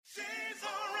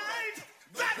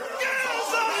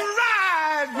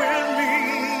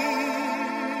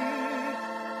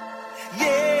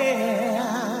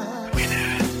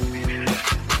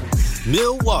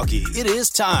Milwaukee, it is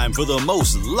time for the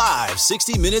most live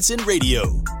 60 minutes in radio.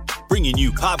 Bringing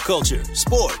you pop culture,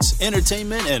 sports,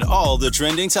 entertainment, and all the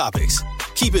trending topics.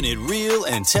 Keeping it real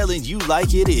and telling you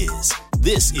like it is.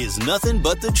 This is Nothing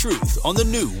But the Truth on the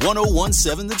new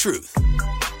 101.7 The Truth.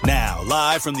 Now,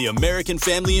 live from the American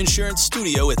Family Insurance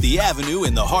Studio at The Avenue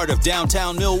in the heart of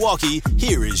downtown Milwaukee,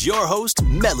 here is your host,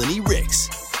 Melanie Ricks.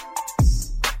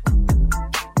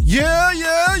 Yeah.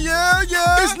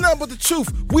 It's nothing but the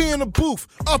truth. We in the booth.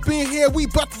 Up in here, we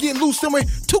about to get loose. And we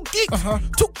too geek,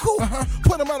 too cool.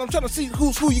 Put them out. I'm trying to see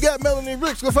who's who. You got Melanie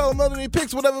Ricks. Go follow Melanie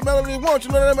Picks. Whatever Melanie wants.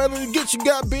 You know that Melanie gets. You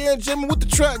got Ben Jammin with the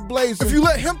track blazer. If you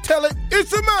let him tell it,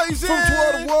 it's amazing. From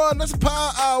 12 to 1, that's a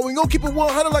power hour. We gon' keep it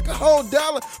 100 like a whole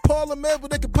dollar. Parliament,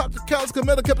 but they can pop the couch. Cause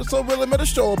Meta kept it so real. And made a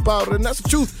show about it. And that's the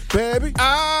truth, baby.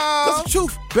 That's the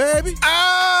truth, baby.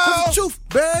 That's the truth,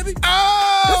 baby.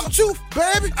 That's the truth,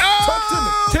 baby. Talk to me.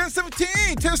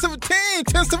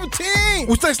 10-17.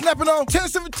 We stay snapping on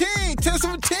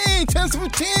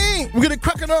 10-17. We get it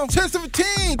cracking on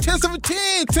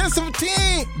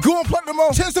 10-17. Go on platinum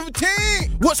on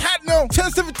 10-17. What's happening on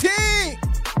 10-17?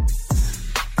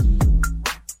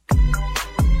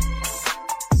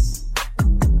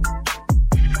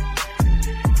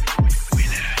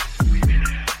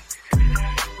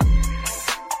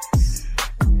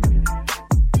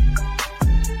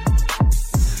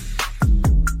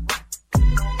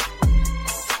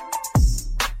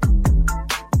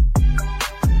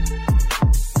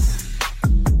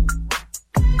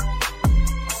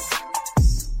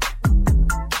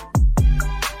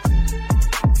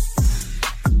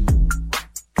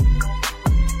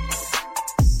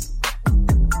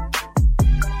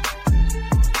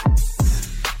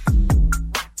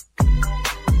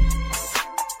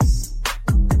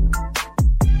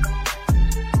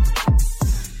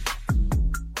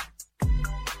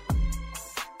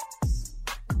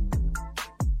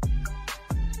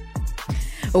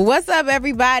 What's up,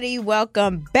 everybody?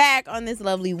 Welcome back on this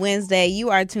lovely Wednesday. You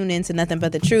are tuned in to Nothing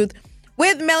But the Truth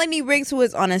with Melanie Ricks, who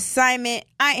is on assignment.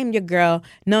 I am your girl,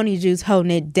 Noni Juice,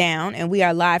 holding it down, and we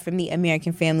are live from the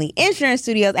American Family Insurance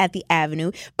Studios at the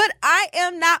Avenue. But I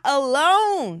am not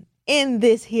alone in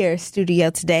this here studio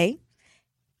today.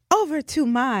 Over to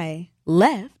my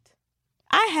left,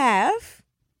 I have...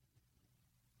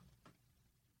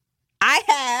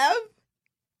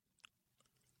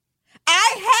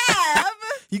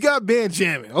 You got Ben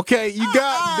Jammin, okay? You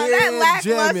got Ben that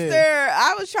Jammin. lackluster.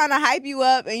 I was trying to hype you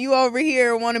up, and you over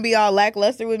here want to be all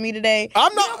lackluster with me today.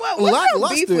 I'm not What's your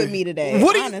beef with me today,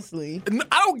 honestly?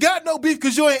 I don't got no beef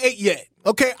because you ain't ate yet,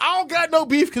 okay? I don't got no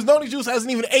beef because Noni Juice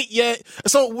hasn't even ate yet,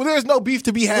 so there's no beef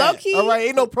to be had. Low-key, all right?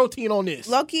 Ain't no protein on this.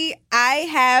 Low-key, I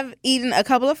have eaten a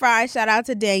couple of fries. Shout out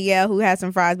to Danielle, who had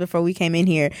some fries before we came in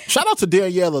here. Shout out to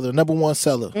Danielle, the number one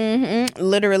seller.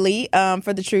 Literally,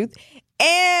 for the truth.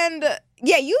 And...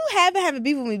 yeah, you haven't had a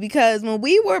beef with me because when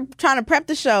we were trying to prep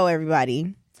the show,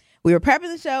 everybody, we were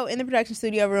prepping the show in the production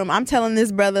studio room. I'm telling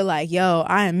this brother, like, yo,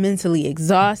 I am mentally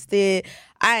exhausted.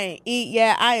 I ain't eat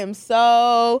yet. I am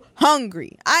so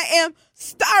hungry. I am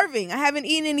starving. I haven't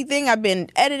eaten anything. I've been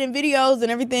editing videos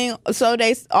and everything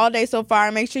all day so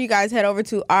far. Make sure you guys head over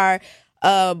to our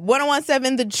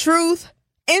 1017 The Truth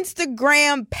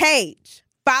Instagram page.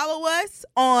 Follow us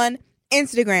on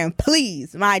Instagram,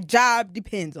 please. My job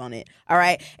depends on it. All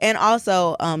right. And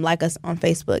also like us on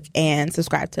Facebook and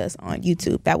subscribe to us on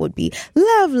YouTube. That would be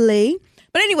lovely.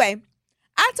 But anyway,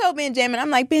 I told Ben Jammin, I'm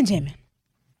like, Ben Jammin,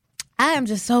 I am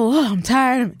just I'm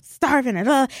tired. I'm starving.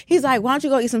 He's like, why don't you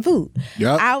go eat some food?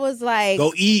 Yep. I was like,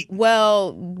 go eat.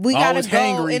 Well, we got to go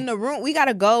hangry in the room. We got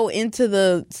to go into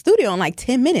the studio in like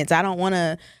 10 minutes. I don't want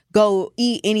to go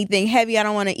eat anything heavy. I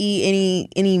don't want to eat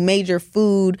any major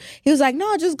food. He was like,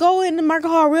 no, just go in the market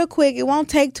hall real quick. It won't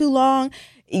take too long.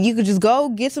 You could just go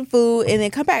get some food and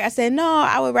then come back. I said, no,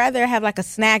 I would rather have like a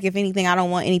snack. If anything, I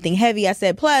don't want anything heavy. I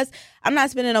said, plus, I'm not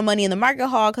spending no money in the market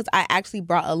hall because I actually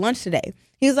brought a lunch today.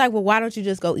 He was like, well, why don't you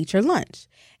just go eat your lunch?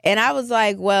 And I was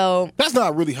like, well, that's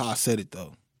not really how I said it,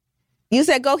 though. You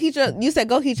said go heat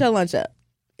your lunch up.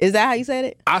 Is that how you said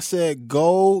it? I said,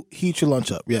 go heat your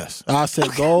lunch up. Yes. I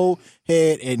said, go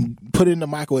ahead and put it in the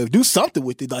microwave. Do something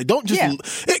with it. Like, don't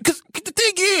just... Because the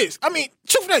thing is, I mean,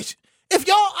 Truth Nation, if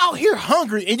y'all out here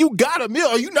hungry and you got a meal,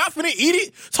 are you not finna eat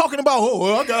it? Talking about,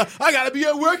 I gotta be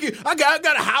at work. I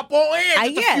gotta hop on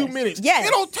in just a few minutes. Yes.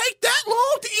 It don't take that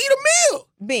long to eat a meal.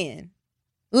 Ben,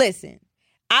 listen.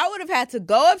 I would have had to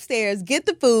go upstairs, get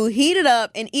the food, heat it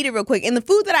up, and eat it real quick. And the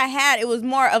food that I had, it was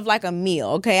more of like a meal,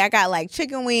 okay? I got like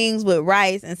chicken wings with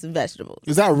rice and some vegetables.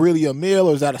 Is that really a meal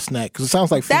or is that a snack? Because it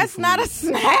sounds like finger food. That's not a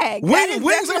snack.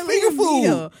 Wings are finger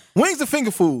food. Wings are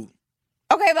finger food.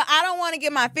 Okay, but I don't want to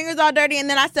get my fingers all dirty, and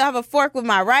then I still have a fork with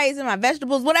my rice and my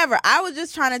vegetables, whatever. I was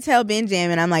just trying to tell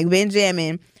Benjamin, I'm like,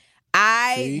 Benjamin,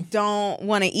 I don't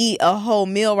want to eat a whole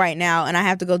meal right now, and I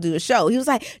have to go do a show. He was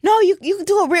like, no, you can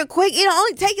do it real quick. It'll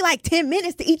only take you like 10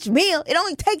 minutes to each meal. It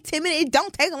only take 10 minutes. It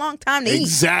don't take a long time to eat.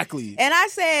 Exactly. And I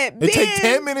said, it take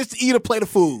 10 minutes to eat a plate of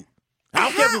food. I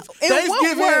don't care if it's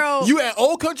Thanksgiving, you at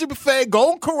Old Country Buffet,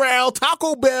 Golden Corral,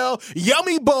 Taco Bell,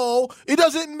 Yummy Bowl. It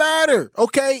doesn't matter,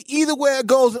 okay? Either way it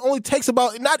goes, it only takes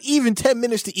about not even 10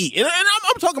 minutes to eat. And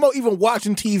I'm talking about even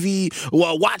watching TV,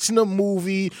 or watching a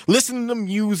movie, listening to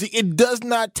music. It does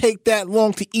not take that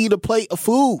long to eat a plate of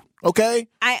food, okay?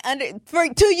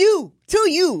 To you.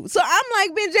 So I'm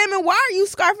like, Benjamin, why are you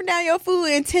scarfing down your food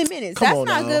in 10 minutes? That's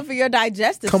not good for your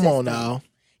digestive system. Come on now.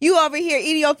 You over here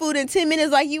eating your food in 10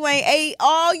 minutes like you ain't ate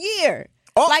all year.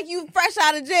 Like you fresh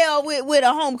out of jail with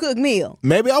a home cooked meal.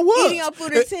 Maybe I was. Eating your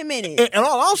food in 10 minutes. And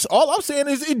all I'm saying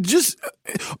is it just,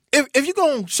 if you're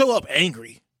going to show up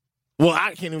angry, well, I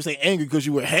can't even say angry because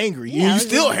you were hangry. Yeah, you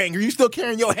still hangry. You still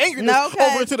carrying your hangriness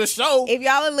over into the show. If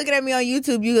y'all are looking at me on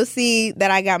YouTube, you will see that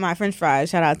I got my French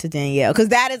fries. Shout out to Danielle. Because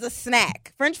that is a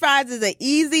snack. French fries is an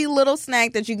easy little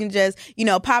snack that you can just,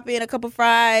 pop in a couple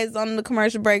fries on the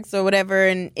commercial breaks or whatever,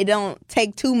 and it don't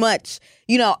take too much,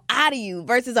 out of you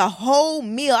versus a whole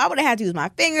meal. I would have had to use my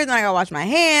fingers and I gotta wash my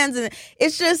hands, and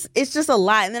it's just a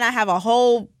lot. And then I have a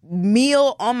whole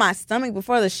meal on my stomach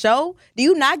before the show. Do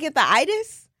you not get the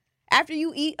itis after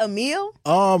you eat a meal?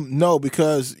 No,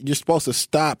 because you're supposed to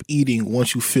stop eating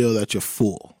once you feel that you're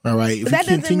full. All right. If that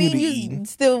you continue to eat,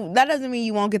 that doesn't mean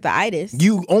you won't get the itis.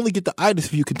 You only get the itis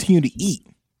if you continue to eat.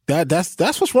 That's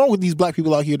what's wrong with these black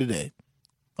people out here today.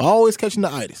 Always catching the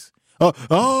itis.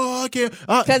 I can't.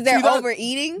 Because they're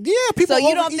overeating? Yeah, people. So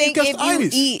you don't think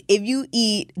if you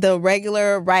eat the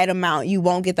regular right amount, you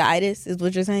won't get the itis? Is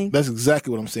what you're saying? That's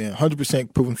exactly what I'm saying.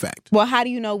 100% proven fact. Well, how do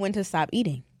you know when to stop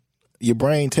eating? Your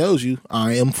brain tells you,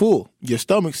 I am full. Your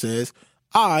stomach says,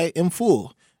 I am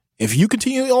full. If you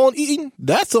continue on eating,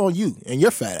 that's on you and your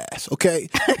fat ass, okay?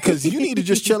 Because you need to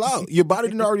just chill out. Your body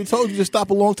done already told you to stop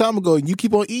a long time ago, and you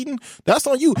keep on eating, that's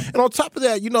on you. And on top of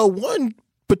that, one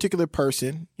particular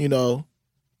person, hit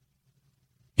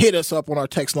us up on our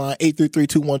text line,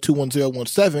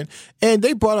 833-212-1017, and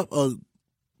they brought up a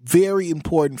very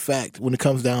important fact when it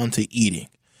comes down to eating.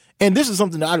 And this is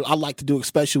something that I like to do,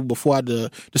 especially before I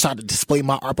decide to display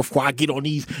my art, before I get on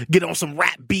some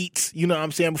rap beats, you know what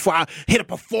I'm saying? Before I hit a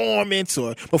performance,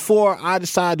 or before I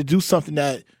decide to do something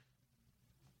that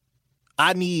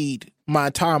I need my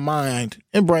entire mind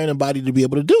and brain and body to be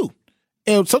able to do.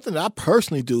 And something that I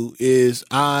personally do is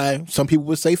some people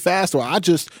would say fast, or I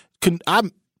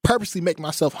purposely make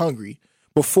myself hungry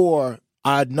before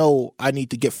I know I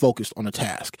need to get focused on a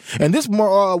task. And this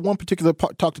more one particular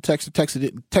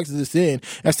texted this in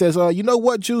and says, you know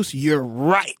what, Juice? You're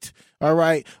right. All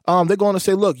right. They're going to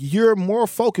say, look, you're more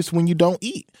focused when you don't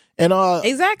eat. And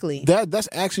exactly. That's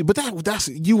actually, but that's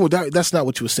not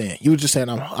what you were saying. You were just saying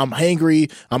I'm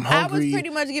hangry. I'm hungry. I was pretty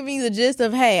much giving you the gist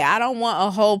of, hey, I don't want a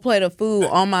whole plate of food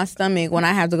on my stomach when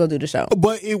I have to go do the show.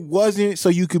 But it wasn't so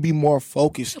you could be more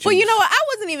focused. Juice. Well, you know what? I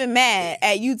wasn't even mad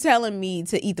at you telling me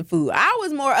to eat the food. I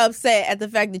was more upset at the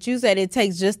fact that you said it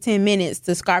takes just 10 minutes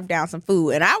to scarf down some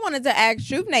food. And I wanted to ask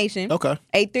Truth Nation, okay,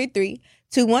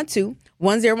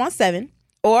 833-212-1017,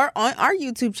 or on our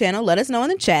YouTube channel, let us know in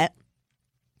the chat.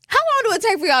 How long do it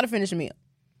take for y'all to finish a meal?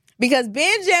 Because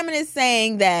Jammin is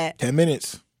saying that 10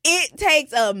 minutes. It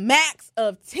takes a max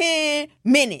of 10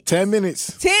 minutes. 10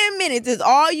 minutes. 10 minutes is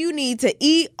all you need to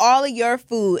eat all of your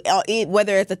food,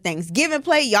 whether it's a Thanksgiving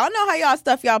plate. Y'all know how y'all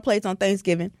stuff y'all plates on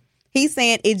Thanksgiving. He's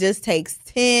saying it just takes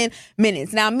 10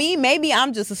 minutes. Now, maybe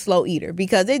I'm just a slow eater,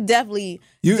 because it definitely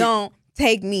don't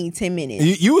take me 10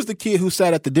 minutes. You was the kid who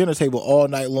sat at the dinner table all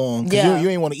night long. Yeah. You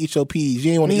ain't want to eat your peas.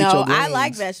 You ain't want to eat your greens. No, I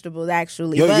like vegetables,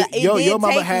 actually. Your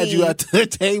mama had you at the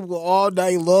table all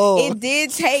night long. It did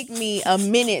take me a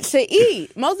minute to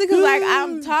eat. Mostly because,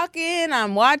 I'm talking,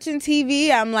 I'm watching TV,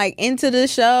 I'm, into the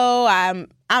show.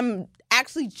 I'm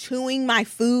actually chewing my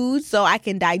food so I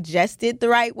can digest it the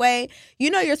right way.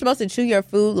 You're supposed to chew your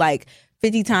food,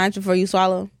 50 times before you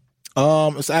swallow?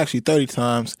 It's actually 30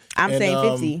 times. I'm saying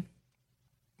 50.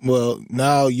 Well,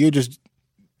 now you're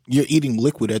eating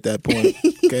liquid at that point.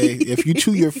 Okay, if you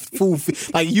chew your food,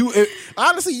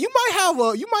 honestly, you might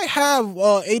have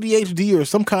ADHD or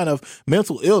some kind of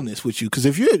mental illness with you. Because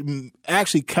if you're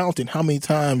actually counting how many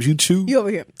times you chew, you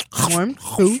over here, 1,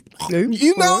 2, 3,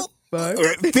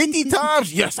 50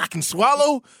 times. Yes, I can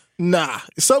swallow. Nah,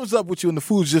 something's up with you and the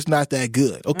food's just not that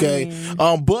good, okay?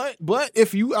 But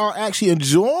if you are actually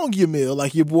enjoying your meal,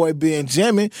 like your boy Ben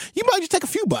Jammin, you might just take a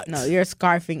few bites. No, you're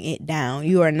scarfing it down.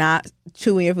 You are not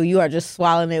chewing your food. You are just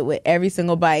swallowing it with every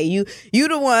single bite. You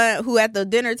the one who at the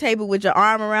dinner table with your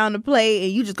arm around the plate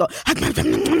and you just go.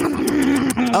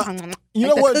 You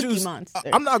know what, Juice?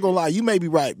 I'm not gonna lie. You may be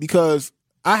right because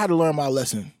I had to learn my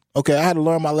lesson. Okay, I had to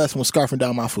learn my lesson with scarfing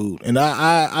down my food, and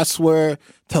I swear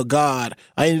to God,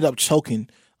 I ended up choking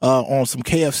on some a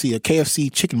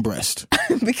KFC chicken breast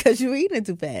because you were eating it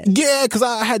too fast. Yeah, because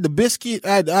I had the biscuit.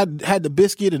 I had the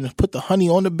biscuit and put the honey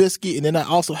on the biscuit, and then I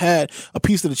also had a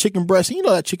piece of the chicken breast. And you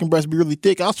know that chicken breast be really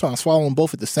thick. I was trying to swallow them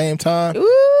both at the same time.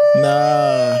 Ooh.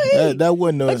 Nah, that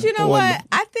wasn't. But you know what?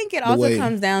 I think it also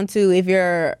comes down to if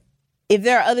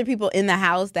there are other people in the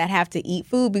house that have to eat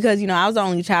food, because, I was the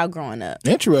only child growing up.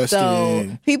 Interesting.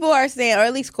 So people are saying, or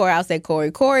at least Corey, I'll say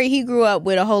Corey. Corey, he grew up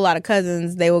with a whole lot of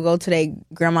cousins. They would go to their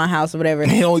grandma's house or whatever.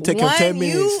 It only take him 10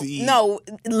 minutes to eat. No,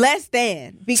 less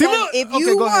than. Because if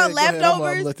you want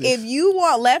leftovers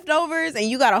and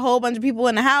you got a whole bunch of people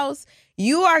in the house,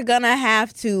 you are going to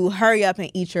have to hurry up and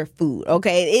eat your food,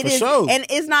 okay? It is, sure. And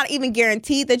it's not even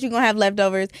guaranteed that you're going to have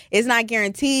leftovers. It's not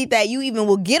guaranteed that you even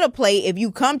will get a plate if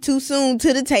you come too soon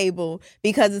to the table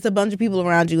because it's a bunch of people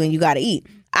around you and you got to eat.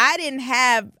 I didn't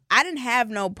have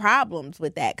no problems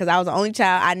with that because I was the only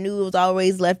child. I knew it was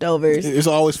always leftovers. It's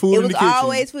always food in the kitchen. It was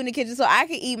always food in the kitchen, so I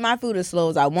could eat my food as slow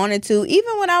as I wanted to.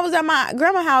 Even when I was at my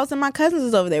grandma's house and my cousins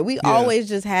was over there, we always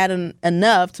just had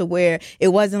enough to where it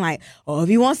wasn't like, oh, if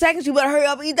you want seconds, you better hurry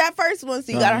up and eat that first one.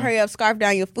 So you got to hurry up, scarf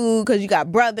down your food because you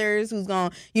got brothers who's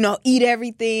going to, eat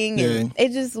everything. And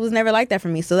it just was never like that for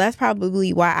me. So that's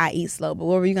probably why I eat slow. But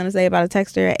what were you going to say about a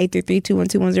texter at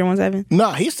 833-212-1017?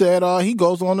 Nah, he said he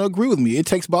goes on to agree with me. It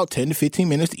takes about 10 to 15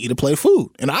 minutes to eat a plate of food.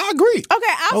 And I agree.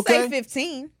 Okay, I'll say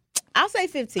 15. I'll say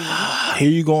 15. Here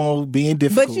you go being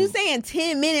difficult. But you saying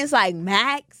 10 minutes like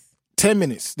max? 10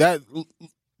 minutes. That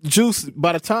Juice,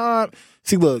 by the time...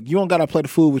 See, look, you don't got to play the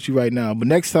food with you right now. But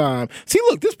next time... See,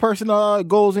 look, this person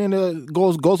goes on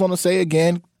to say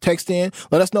again, text in,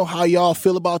 let us know how y'all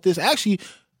feel about this. Actually...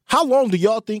 How long do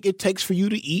y'all think it takes for you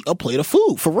to eat a plate of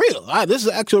food? For real. This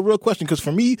is actually a real question because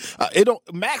for me,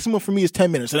 maximum for me is 10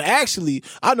 minutes. And actually,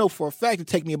 I know for a fact it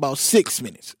take me about 6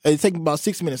 minutes. It take me about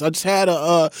 6 minutes. I just had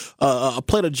a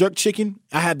plate of jerk chicken.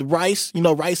 I had the rice,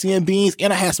 rice and beans,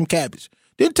 and I had some cabbage.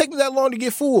 Didn't take me that long to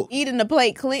get full. Eating the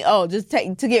plate clean? Oh, just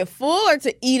to get full or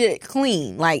to eat it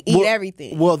clean? Like eat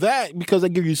everything? Well, that, because they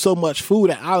give you so much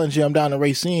food at Island Gym down in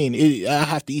Racine, I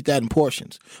have to eat that in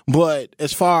portions. But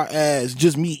as far as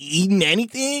just me eating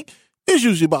anything, it's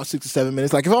usually about 6 to 7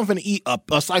 minutes. Like if I'm going to eat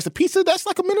a slice of pizza, that's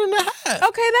like a minute and a half.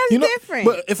 Okay, that's different.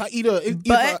 But if I eat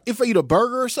if I eat a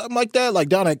burger or something like that, like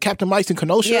down at Captain Mike's in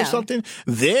Kenosha or something,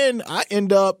 then I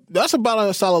end up, that's about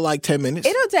a solid like 10 minutes.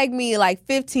 It'll take me like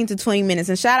 15 to 20 minutes.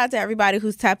 And shout out to everybody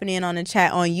who's tapping in on the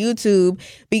chat on YouTube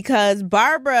because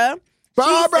Barbara...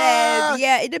 She says,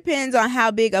 it depends on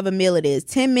how big of a meal it is.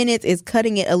 10 minutes is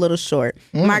cutting it a little short.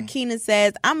 Marquina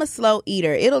says, I'm a slow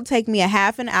eater. It'll take me a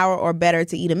half an hour or better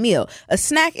to eat a meal. A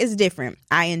snack is different.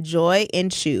 I enjoy and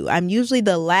chew. I'm usually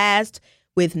the last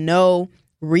with no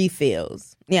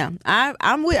refills. Yeah,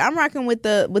 I'm rocking with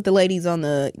the ladies on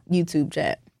the YouTube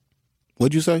chat.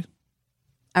 What'd you say?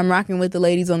 I'm rocking with the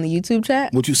ladies on the YouTube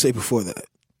chat. What'd you say before that?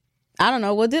 I don't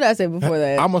know. What did I say before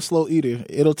that? I'm a slow eater.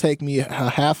 It'll take me a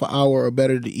half an hour or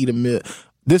better to eat a meal.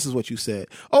 This is what you said.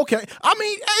 Okay. I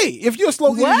mean, hey, if you're a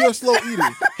slow eater, you're a slow eater.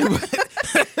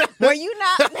 Were you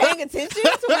not paying attention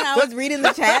to when I was reading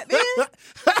the chat, man?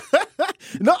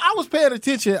 No, I was paying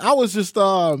attention. I was just,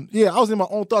 I was in my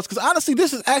own thoughts. Because honestly,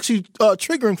 this is actually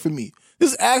triggering for me.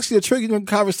 This is actually a triggering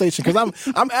conversation because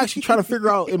I'm actually trying to figure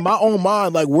out in my own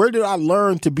mind, like, where did I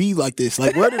learn to be like this?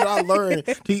 Like, where did I learn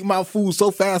to eat my food so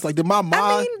fast? Like, did my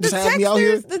mind just have me out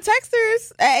here? The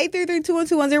texters at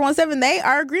 833-212-1017, they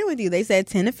are agreeing with you. They said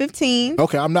 10 to 15.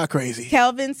 Okay, I'm not crazy.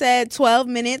 Kelvin said 12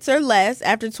 minutes or less.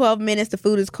 After 12 minutes, the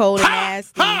food is cold and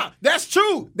nasty. That's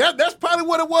true. That's probably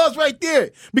what it was right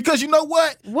there. Because you know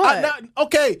what? What?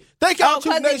 Thank y'all,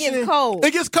 Truth Nation. It gets cold.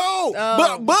 It gets cold.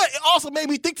 But it also made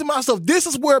me think to myself, this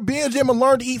is where Ben Jammin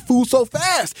learned to eat food so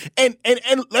fast. And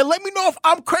let me know if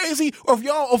I'm crazy or if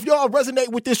y'all resonate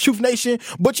with this, Truth Nation.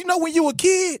 But you know when you a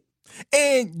kid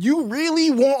and you really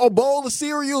want a bowl of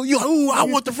cereal, I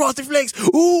want the Frosted Flakes.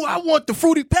 Ooh, I want the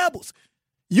Fruity Pebbles.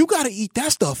 You got to eat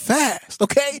that stuff fast,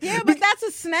 okay? Yeah, but that's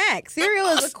a snack. Cereal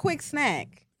is a quick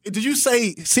snack. did you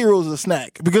say cereal is a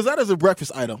snack? Because that is a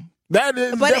breakfast item. That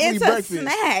is definitely breakfast. But it's a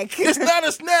snack. It's not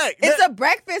a snack. It's a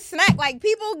breakfast snack. Like,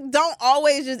 people don't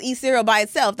always just eat cereal by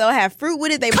itself. They'll have fruit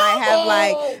with it. They might have,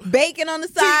 like, bacon on the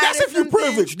side. See, that's if you're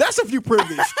privileged. That's if you're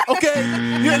privileged. Okay?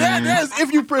 Yeah, that is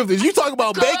if you're privileged. You talk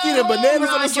about bacon and bananas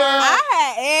on the side. I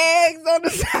had eggs on the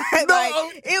side. No, like,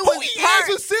 it was who eats eggs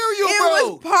with cereal, It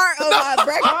was part of my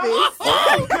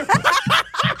breakfast.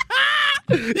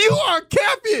 You are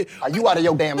capping. Are you out of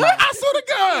your damn mind? I swear to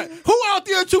God. Who out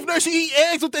there in Truth Nation eat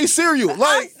eggs with their cereal?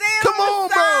 Like, come on,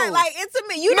 bro. Like, it's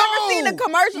a you never seen the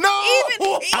commercials. No.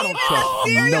 Even the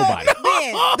cereal.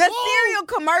 Man, the cereal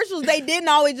commercials, they didn't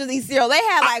always just eat cereal. They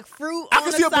had like fruit on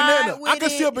the side. I can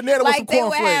see a banana with some cornflakes. Like, they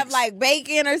would have like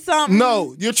bacon or something.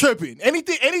 No, you're tripping.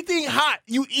 Anything hot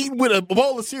you eat with a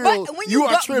bowl of cereal, you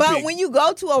are tripping. But when you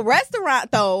go to a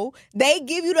restaurant, though, they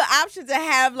give you the option to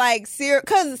have like cereal,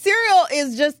 because cereal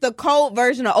is just the cold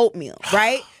version of oatmeal,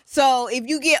 right? So if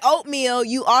you get oatmeal,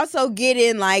 you also get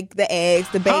in like the eggs,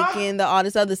 the bacon, all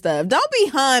this other stuff. Don't be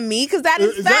hun me, because that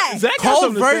is fact. Is that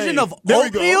cold version of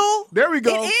oatmeal? There we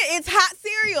go. It's hot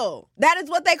cereal. That is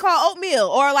what they call oatmeal,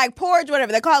 or like porridge,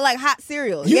 whatever. They call it like hot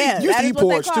cereal. You that used to is eat what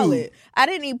porridge, they call too. it. I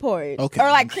didn't eat porridge. Okay. Or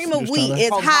like cream of wheat.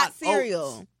 It's hot cereal.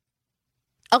 Oats.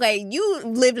 Okay, you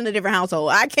lived in a different household.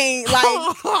 I can't, like...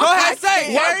 Go ahead,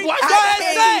 say it, Carrie. Go ahead,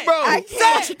 say it. Bro. I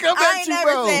ain't you,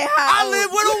 never bro. said hot I oats.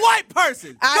 live with a white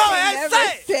person. Go ahead, say I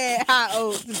it. never said hot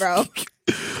oats, bro.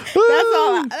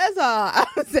 That's all I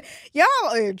was saying. Y'all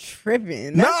are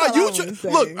tripping.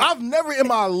 Look, I've never in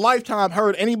my lifetime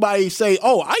heard anybody say,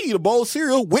 "Oh, I eat a bowl of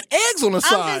cereal with eggs on the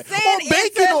side, I'm just saying, or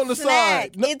bacon on the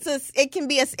snack. side." No,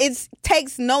 It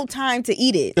takes no time to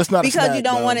eat it. It's not a because snack, you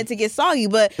don't though. want it to get soggy.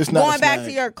 But It's not a going back snack.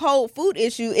 to your cold food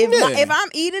issue, if I'm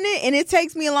eating it and it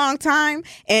takes me a long time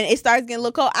and it starts getting a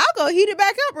little cold, I'll go heat it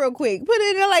back up real quick. Put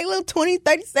it in like little 20,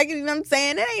 30 seconds. You know what I'm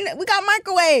saying? We got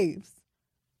microwaves.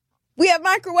 We have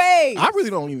microwaves. I really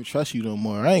don't even trust you no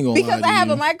more. I ain't gonna lie Because to I have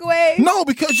you. a microwave? No,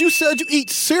 because you said you eat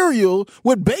cereal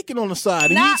with bacon on the side,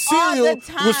 and you Not eat cereal all the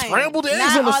time. with scrambled eggs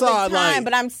Not on the all side. The time, like,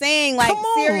 but I'm saying, like, come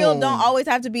cereal on. don't always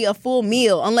have to be a full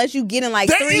meal unless you get in like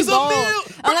That 3 is a bowls. meal.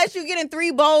 Unless you get in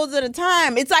 3 bowls at a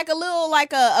time. It's like a little,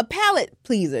 like a palate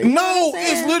pleaser. You know no, what I'm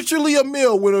saying? it's literally a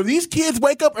meal. When these kids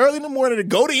wake up early in the morning to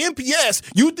go to MPS,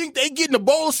 you think they getting a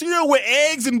bowl of cereal with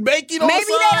eggs and bacon on the side? Maybe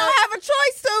they don't have a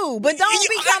choice to, but don't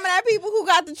be coming at people who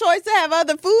got the choice to have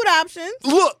other food options.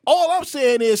 Look, all I'm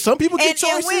saying is some people get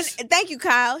choices. Thank you,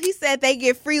 Kyle. He said they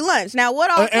get free lunch. Now, what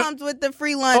all comes with the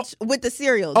free lunch with the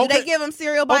cereal? Do they give them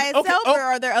cereal by itself, or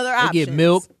are there other options? They get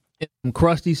milk and some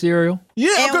crusty cereal. Yeah,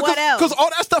 And what else? Because all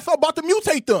that stuff about to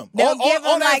mutate them. They'll give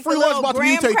all them that like the free lunch little about to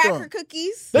graham mutate cracker them.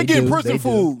 cookies. They They get do, prison they do.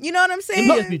 food. You know what I'm saying?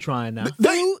 You must be trying now.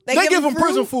 Fruit. They give give them fruit.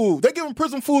 prison food. They give them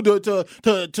prison food to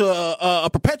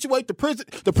perpetuate the prison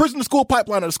to school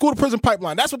pipeline or the school to prison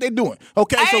pipeline. That's what they're doing.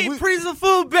 Okay, I so ate prison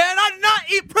food, man. I did not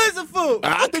eat prison food.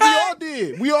 I think we all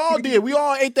did. We all did. We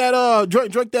all ate that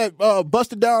drank that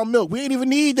busted down milk. We ain't even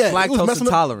need that. It was Lactose messing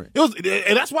up- intolerant. It was,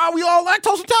 and that's why we all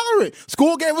lactose intolerant.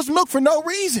 School gave us milk for no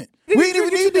reason. We ain't even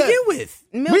need that. Begin with.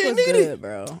 Milk We was ain't need good, it.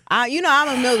 bro. I'm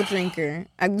a milk drinker.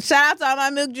 Shout out to all my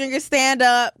milk drinkers. Stand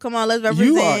up. Come on, let's represent.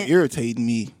 You are irritating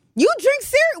me. You drink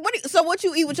cereal? So what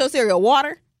you eat with your cereal?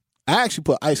 Water? I actually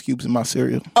put ice cubes in my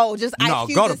cereal. Oh, just No, ice go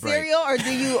cubes to in break. cereal,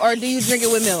 or do you drink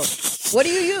it with milk? What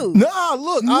do you use? Nah,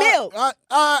 look, Milk. You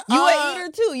I- an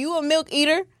eater too? You a milk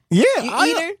eater? Yeah, You I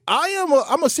eater?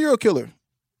 I'm a serial killer.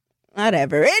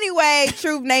 Whatever. Anyway,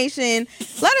 Truth Nation,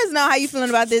 let us know how you feeling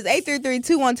about this.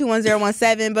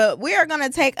 833-212-1017. But we are going to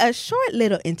take a short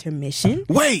little intermission.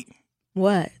 Wait,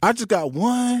 What? I just got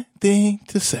one thing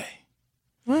to say.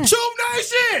 What? Truth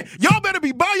Nation, y'all better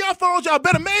be by your phones. Y'all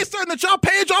better make certain that y'all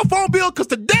paid your phone bill, because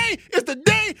today is the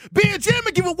day Ben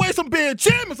Jammin give away some Ben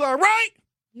Jammins, all right?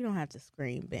 You don't have to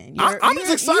scream, Ben. I'm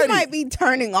just excited. You might be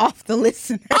turning off the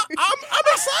listener. I'm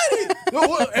excited.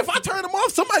 Well, if I turn them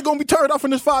off, somebody gonna be turned off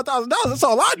from this $5,000. That's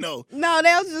all I know. No,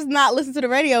 they'll just not listen to the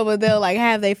radio, but they'll like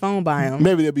have their phone by them.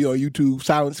 Maybe they'll be on YouTube,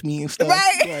 silence me and stuff.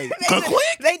 Right? Like,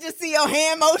 They just see your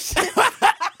hand motion.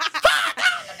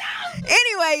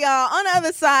 Anyway, y'all, on the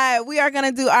other side, we are going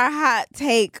to do our Hot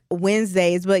Take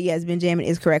Wednesdays. But yes, Benjamin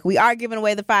is correct. We are giving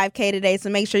away the 5K today, so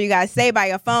make sure you guys stay by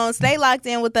your phone. Stay locked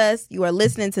in with us. You are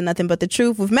listening to Nothing But the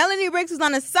Truth with Melanie Ricks, who's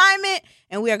on assignment,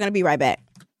 and we are going to be right back.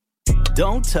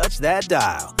 Don't touch that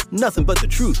dial. Nothing But the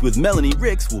Truth with Melanie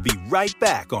Ricks will be right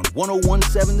back on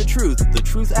 1017 The Truth, The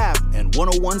Truth app, and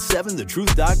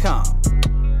 1017thetruth.com.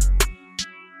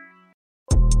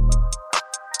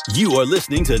 You are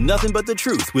listening to Nothing But the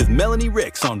Truth with Melanie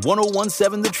Ricks on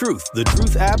 1017 The Truth, The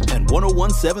Truth app, and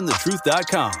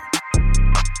 1017thetruth.com.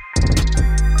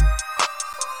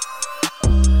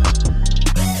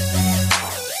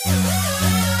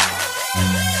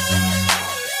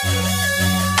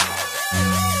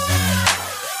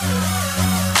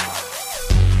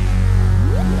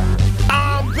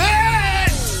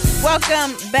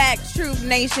 Welcome back, Truth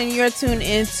Nation. You're tuned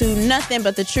into Nothing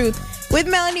But the Truth with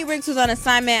Melanie Riggs, who's on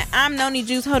assignment. I'm Noni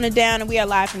Juice holding it down, and we are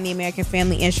live from the American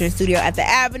Family Insurance Studio at the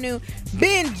Avenue.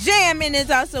 Ben Jammin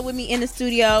is also with me in the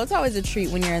studio. It's always a treat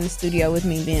when you're in the studio with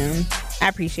me, Ben. I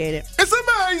appreciate it. It's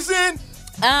amazing.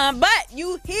 But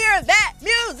you hear that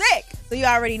music, so you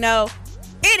already know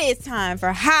it is time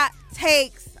for Hot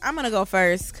Takes. I'm going to go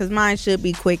first because mine should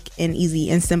be quick and easy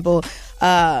and simple.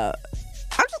 I'm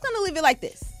just going to leave it like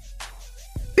this.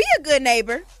 Be a good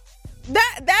neighbor.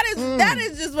 That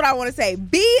is just what I want to say.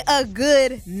 Be a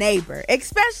good neighbor,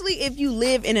 especially if you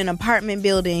live in an apartment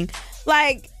building,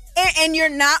 and you're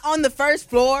not on the first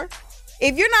floor.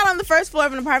 If you're not on the first floor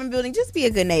of an apartment building, just be a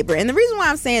good neighbor. And the reason why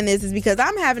I'm saying this is because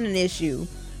I'm having an issue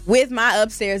with my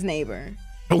upstairs neighbor.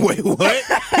 Wait, what?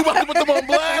 You about to put them on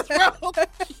blast, bro?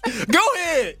 Go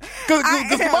ahead. Because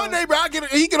my neighbor,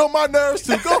 he get on my nerves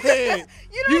too. Go ahead.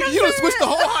 You done switched the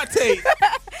whole hot take.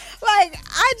 My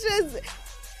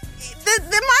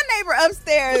neighbor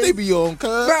upstairs. What they be on,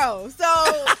 cuz? Bro, so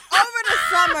over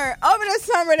the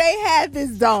summer, they had this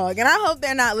dog, and I hope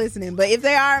they're not listening, but if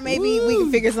they are, maybe we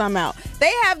can figure something out.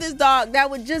 They have this dog that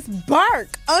would just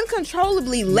bark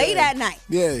uncontrollably late at night.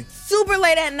 Yeah. Super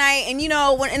late at night, and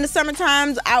when in the summer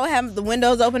times, I would have the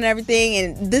windows open and everything,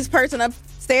 and this person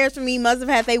upstairs from me must have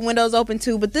had their windows open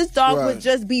too, but this dog would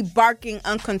just be barking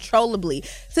uncontrollably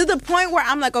to the point where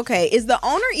I'm like, okay, is the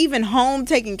owner even home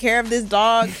taking care of this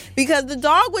dog? Because the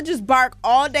dog would just bark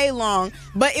all day long,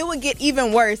 but it would get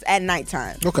even worse at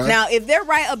nighttime. Okay. Now, if they're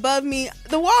right above me,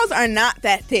 the walls are not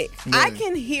that thick. Yeah. I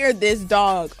can hear this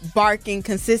dog barking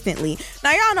consistently.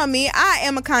 Now, y'all know me. I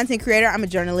am a content creator. I'm a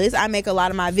journalist. I make a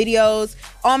lot of my videos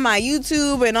on my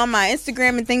YouTube and on my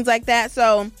Instagram and things like that.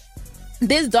 So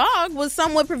this dog was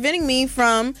somewhat preventing me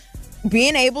from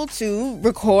being able to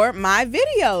record my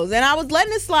videos. And I was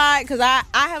letting it slide because I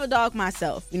have a dog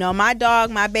myself. My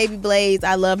dog, my baby Blaze.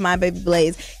 I love my baby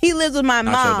Blaze. He lives with my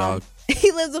mom. Not your dog.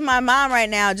 He lives with my mom right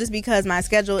now just because my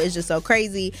schedule is just so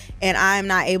crazy and I'm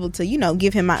not able to,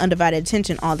 give him my undivided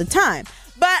attention all the time.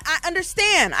 But I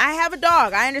understand. I have a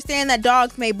dog. I understand that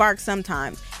dogs may bark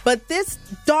sometimes. But this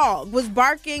dog was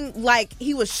barking like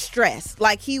he was stressed,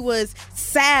 like he was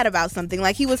sad about something,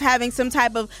 like he was having some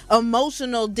type of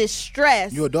emotional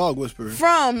distress. You're a dog whisperer.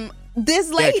 From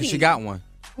this lady. Yeah, because she got one.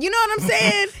 You know what I'm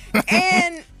saying?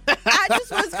 And I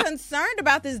just was concerned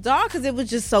about this dog because it was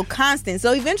just so constant.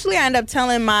 So eventually I ended up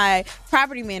telling my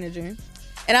property manager.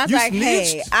 And I was like,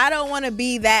 hey, I don't want to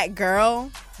be that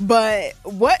girl, but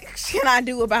what can I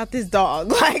do about this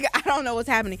dog? I don't know what's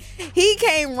happening. He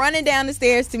came running down the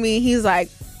stairs to me. He's like,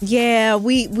 yeah,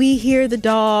 we hear the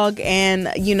dog,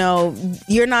 and,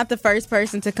 you're not the first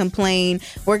person to complain.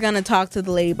 We're going to talk to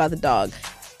the lady about the dog.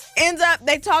 Ends up,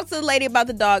 they talk to the lady about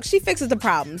the dog. She fixes the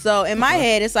problem. So in my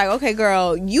head, it's like, okay,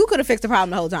 girl, you could have fixed the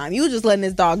problem the whole time. You were just letting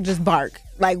this dog just bark.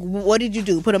 What did you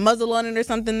do? Put a muzzle on it or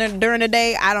something during the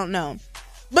day? I don't know.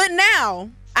 But now,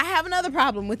 I have another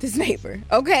problem with this neighbor,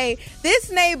 okay? This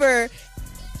neighbor,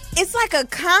 it's like a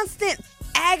constant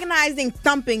agonizing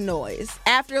thumping noise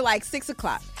after 6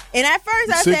 o'clock. And at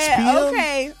first I said, PM?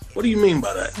 Okay. What do you mean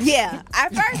by that? Yeah.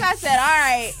 At first I said, all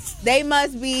right, they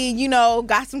must be,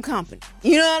 got some company.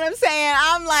 You know what I'm saying?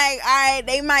 I'm like, all right,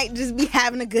 they might just be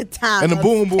having a good time. In the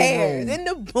boom, boom, boom. In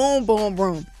the boom, boom,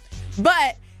 boom.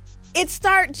 But it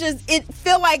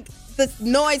feel like the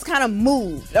noise kind of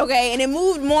moved, okay? And it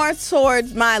moved more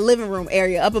towards my living room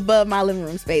area, up above my living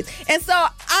room space. And so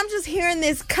I'm just hearing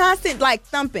this constant,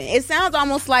 thumping. It sounds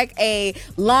almost like a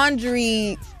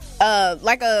laundry,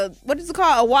 what is it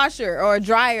called? A washer or a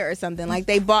dryer or something. Like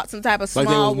they bought some type of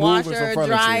small washer or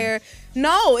dryer.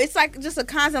 No, it's just a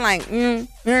constant like it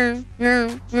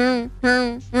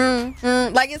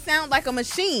sounds like a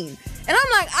machine. And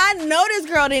I'm like, I know this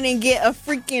girl didn't get a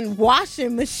freaking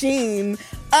washing machine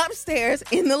upstairs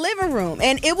in the living room.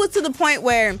 And it was to the point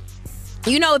where,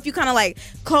 if you kind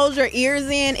of close your ears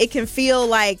in, it can feel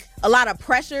like a lot of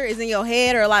pressure is in your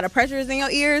head or a lot of pressure is in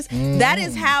your ears. That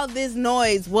is how this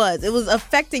noise was. It was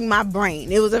affecting my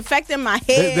brain. It was affecting my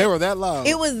head. They were that loud.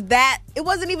 It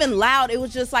wasn't even loud. It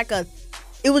was just like a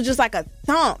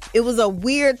thump. It was a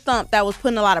weird thump that was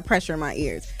putting a lot of pressure in my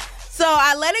ears. So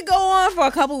I let it go on for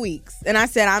a couple weeks. And I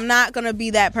said, I'm not going to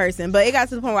be that person. But it got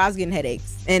to the point where I was getting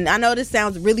headaches. And I know this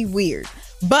sounds really weird,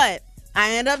 but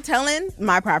I ended up telling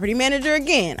my property manager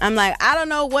again. I'm like, I don't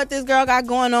know what this girl got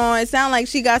going on. It sounds like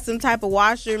she got some type of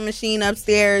washer machine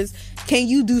upstairs. Can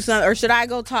you do something? Or should I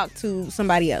go talk to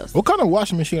somebody else? What kind of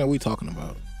washing machine are we talking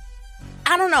about?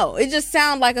 I don't know. It just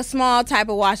sounds like a small type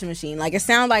of washing machine. Like it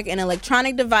sounds like an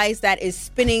electronic device that is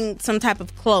spinning some type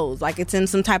of clothes. Like it's in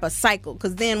some type of cycle.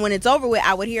 Because then when it's over with,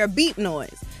 I would hear a beep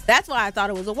noise. That's why I thought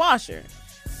it was a washer.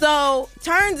 So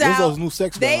turns out those new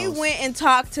sex they dolls. went and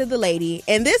talked to the lady,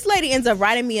 and this lady ends up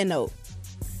writing me a note.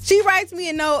 She writes me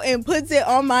a note and puts it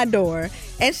on my door.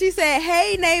 And she said,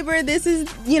 hey, neighbor, this is,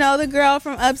 the girl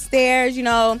from upstairs,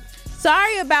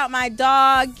 sorry about my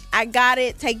dog. I got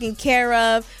it taken care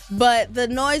of. But the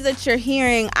noise that you're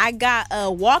hearing, I got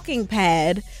a walking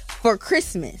pad for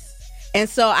Christmas. And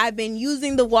so I've been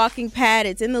using the walking pad.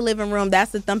 It's in the living room.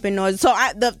 That's the thumping noise. So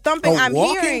the thumping I'm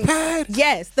hearing. Pad?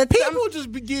 Yes. People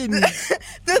just be getting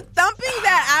the thumping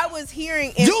that I was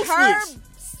hearing is useless.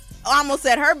 I almost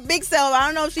said her big self. I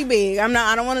don't know if she big.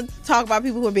 I don't want to talk about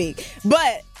people who are big.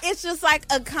 But it's just like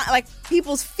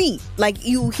people's feet. Like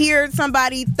you hear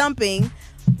somebody thumping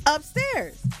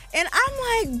upstairs. And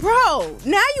I'm like, bro,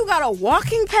 now you got a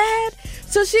walking pad?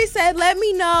 So she said, let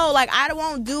me know. Like, I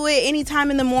won't do it anytime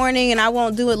in the morning, and I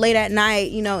won't do it late at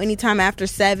night, anytime after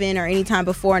 7 or anytime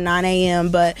before 9 a.m.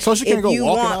 But so she can't go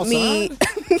walking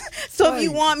outside? So if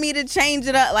you want me to change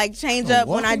it up, change up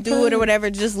when I do it or whatever,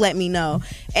 just let me know.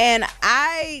 And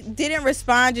I didn't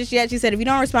respond just yet. She said, if you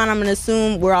don't respond, I'm going to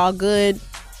assume we're all good.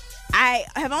 I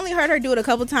have only heard her do it a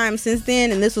couple times since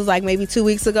then, and this was like maybe 2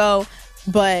 weeks ago.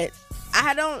 But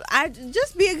I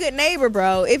just be a good neighbor,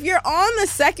 bro. If you're on the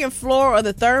second floor or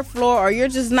the third floor, or you're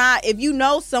just not, if you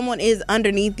know someone is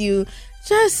underneath you,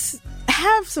 just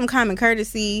have some common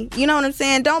courtesy. You know what I'm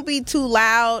saying? Don't be too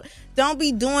loud. Don't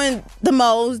be doing the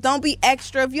most. Don't be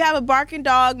extra. If you have a barking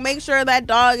dog, make sure that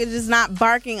dog is just not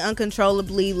barking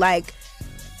uncontrollably. Like,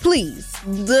 please,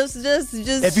 just.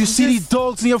 If you see these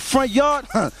dogs in your front yard,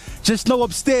 just know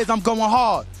upstairs I'm going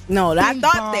hard. No, I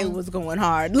thought they was going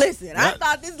hard. Listen, I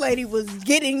thought this lady was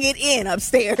getting it in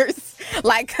upstairs,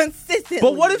 consistently.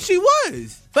 But what if she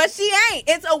was? But she ain't.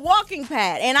 It's a walking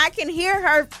pad, and I can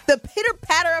hear the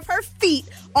pitter-patter of her feet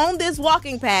on this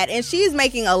walking pad, and she's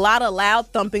making a lot of loud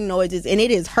thumping noises, and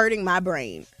it is hurting my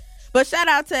brain. But shout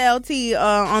out to LT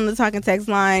on the talking text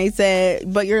line. He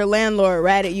said, but your landlord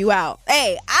ratted you out.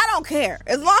 Hey, I don't care.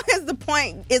 As long as the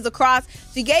point is across.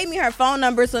 She gave me her phone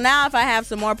number. So now if I have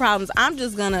some more problems, I'm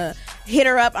just going to hit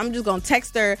her up. I'm just going to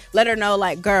text her, let her know,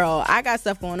 girl, I got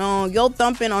stuff going on. Your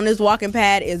thumping on this walking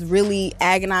pad is really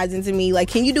agonizing to me.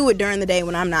 Can you do it during the day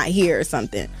when I'm not here or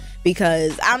something?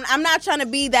 Because I'm not trying to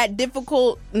be that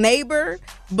difficult neighbor,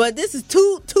 but this is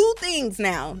two things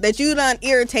now that you done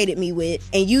irritated me with,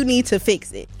 and you need to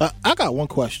fix it. I got one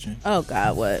question. Oh,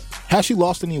 God, what? Has she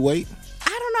lost any weight? I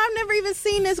don't know. I've never even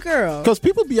seen this girl. Because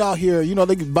people be out here,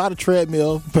 they can buy the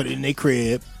treadmill, put it in their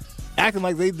crib, acting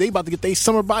like they about to get their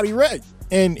summer body ready.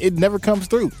 And it never comes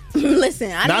through. Listen,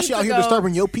 now she out here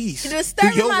disturbing your peace.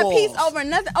 Disturbing my peace over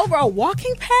nothing, over a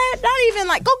walking pad? Not even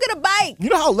go get a bike. You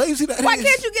know how lazy that is? Why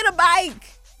can't you get a bike?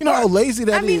 You know how lazy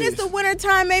that is? I mean, it's the winter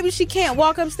time. Maybe she can't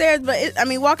walk upstairs, but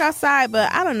walk outside.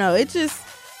 But I don't know.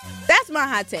 That's my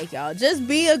hot take, y'all. Just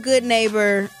be a good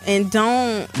neighbor and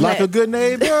don't a good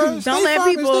neighbor. don't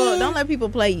let people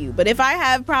play you. But if I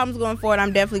have problems going forward,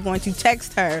 I'm definitely going to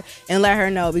text her and let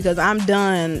her know, because I'm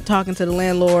done talking to the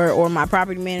landlord or my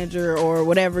property manager or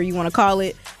whatever you want to call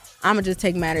it. I'm gonna just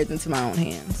take matters into my own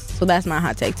hands. So that's my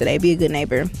hot take today. Be a good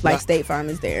neighbor, State Farm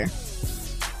is there.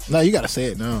 No, you gotta say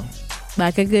it now.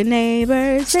 Like a good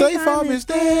neighbor, State Farm is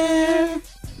there.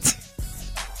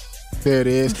 There it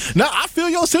is. Now, I feel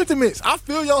your sentiments.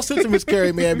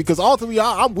 Carrie, man, because ultimately,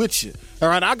 I'm with you. All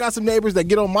right, I got some neighbors that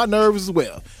get on my nerves as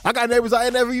well. I got neighbors I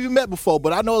ain't never even met before,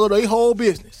 but I know their whole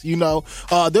business,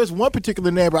 There's one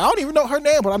particular neighbor. I don't even know her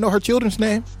name, but I know her children's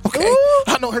name, okay? Ooh.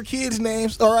 I know her kids'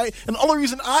 names, all right? And the only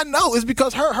reason I know is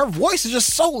because her voice is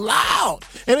just so loud.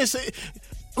 And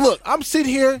look, I'm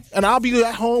sitting here, and I'll be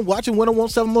at home watching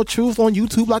 101.7 Little Truth on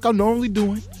YouTube like I'm normally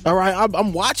doing, all right?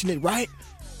 I'm watching it, right?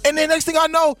 And then next thing I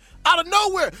know, out of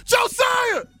nowhere,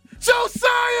 Josiah!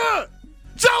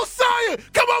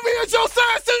 Come over here,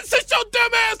 Josiah! Sit your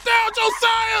dumb ass down,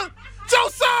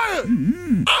 Josiah!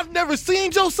 Mm-hmm. I've never seen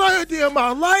Josiah day in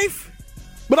my life,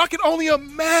 but I can only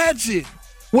imagine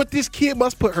what this kid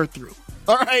must put her through.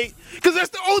 All right? Because that's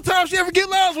the only time she ever get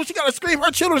loud, is when she got to scream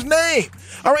her children's name.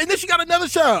 All right? And then she got another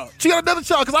child.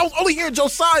 Because I was only hearing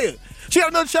Josiah. She got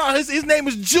another child. His name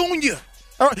is Junior.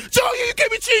 All right, Junior, you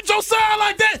can't be treating Josiah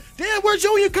like that. Damn, where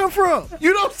Junior come from?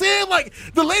 You know what I'm saying?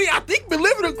 The lady, I think, been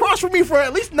living across from me for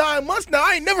at least 9 months now.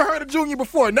 I ain't never heard of Junior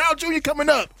before. Now Junior coming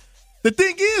up. The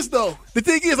thing is,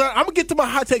 I'm going to get to my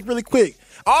hot take really quick.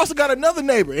 I also got another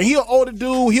neighbor, and he an older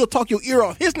dude. He'll talk your ear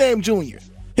off. His name Junior,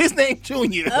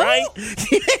 right?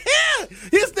 Yeah,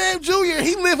 his name Junior.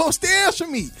 He live upstairs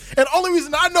from me. And the only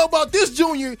reason I know about this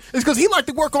Junior is because he like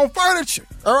to work on furniture.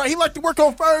 All right, he like to work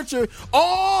on furniture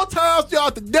all times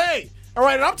throughout the day. All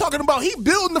right, and I'm talking about he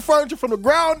building the furniture from the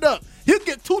ground up. He'll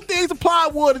get 2 things of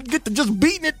plywood and get to just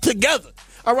beating it together.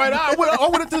 All right, I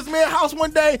went into this man's house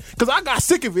one day because I got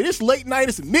sick of it. It's late night.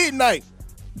 It's midnight.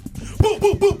 Boo,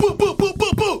 boo, boo, boo, boo, boo,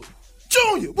 boo, boo.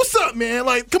 Junior, what's up, man?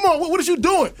 Like, come on, what is you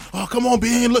doing? Oh, come on,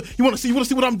 Ben. Look, you want to see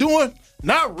what I'm doing?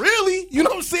 Not really. You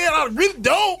know what I'm saying? I really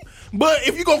don't. But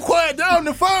if you gonna quiet down,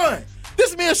 then fine.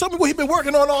 This man showed me what he been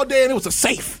working on all day, and it was a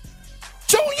safe.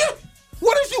 Junior,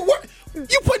 what is you work?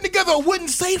 You putting together a wooden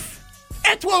safe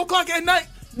at 12 o'clock at night?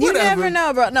 You Whatever. never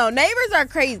know, bro. No, neighbors are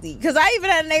crazy. Because I even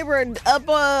had a neighbor up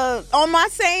on my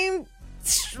same,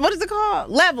 what is it called?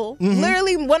 Level. Mm-hmm.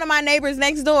 Literally, one of my neighbors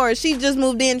next door, she just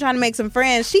moved in trying to make some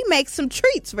friends. She makes some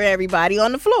treats for everybody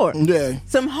on the floor. Yeah.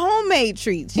 Some homemade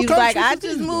treats. She was like, I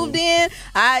just moved in.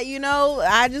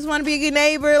 I just want to be a good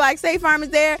neighbor. Like, State Farm is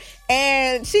there.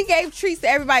 And she gave treats to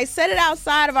everybody, set it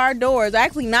outside of our doors. I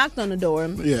actually knocked on the door.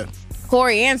 Yeah.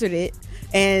 Corey answered it.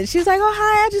 And she was like, oh,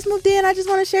 hi, I just moved in. I just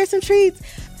want to share some treats.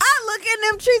 I look at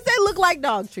them treats. They look like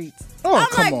dog treats. Oh, I'm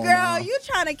come like, on girl, now. you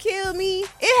trying to kill me?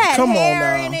 It had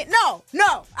hair in it. No,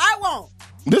 I won't.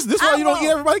 This why you don't eat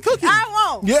everybody cooking. I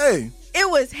won't. Yeah. It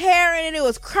was hair in it. It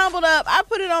was crumbled up. I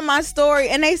put it on my story,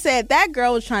 and they said that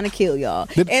girl was trying to kill y'all.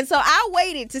 And so I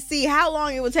waited to see how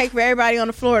long it would take for everybody on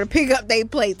the floor to pick up their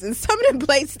plates. And some of them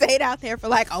plates stayed out there for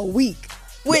like a week.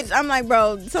 Which I'm like,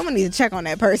 bro, someone needs to check on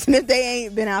that person if they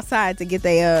ain't been outside to get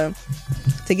the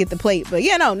plate. But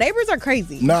yeah, no, neighbors are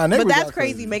crazy. Nah, neighbors but that's are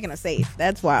crazy. making a safe.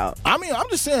 That's wild. I mean, I'm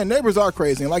just saying neighbors are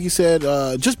crazy. And like you said,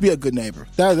 just be a good neighbor.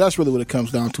 That's really what it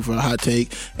comes down to for a hot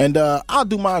take. And I'll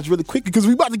do mine really quick because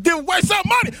we about to give away some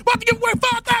money. About to give away $5,000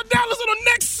 on the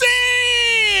next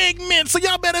segment. So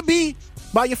y'all better be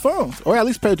by your phones or at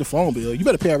least pay your phone bill. You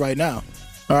better pay it right now.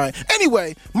 All right.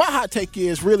 Anyway, my hot take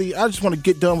is really, I just want to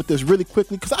get done with this really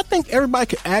quickly because I think everybody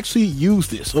can actually use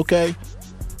this, okay?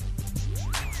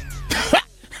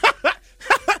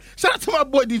 Shout out to my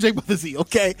boy DJ Brother Z,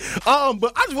 okay?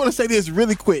 But I just want to say this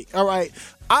really quick, all right?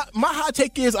 My hot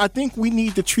take is I think we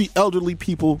need to treat elderly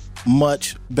people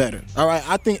much better, all right?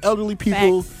 I think elderly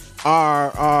people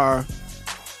are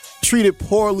treated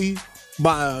poorly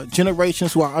by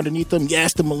generations who are underneath them.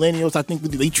 Yes, the millennials, I think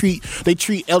they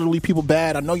treat elderly people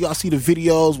bad. I know y'all see the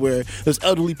videos where there's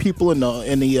elderly people in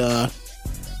the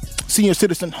senior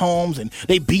citizen homes and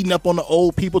they beating up on the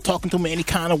old people, talking to them any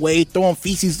kind of way, throwing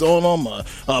feces on them,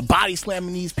 body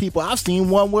slamming these people. I've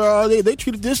seen one where they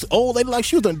treated this old lady like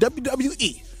she was on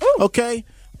WWE. Ooh. Okay?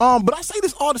 But I say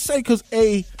this all to say because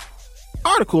a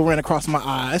article ran across my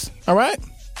eyes, all right?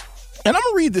 And I'm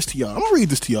going to read this to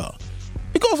y'all.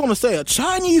 It goes on to say a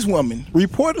Chinese woman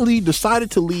reportedly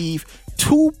decided to leave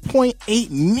 $2.8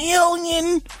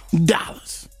 million.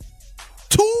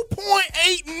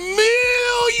 $2.8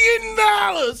 million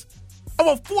of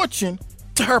a fortune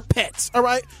to her pets, all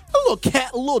right? A little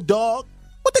cat, a little dog.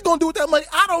 What they gonna do with that money?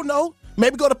 I don't know.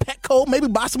 Maybe go to Petco, maybe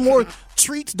buy some more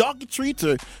treats, doggy treats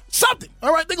or something,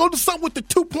 all right? They gonna do something with the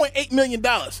 $2.8 million.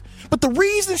 But the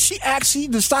reason she actually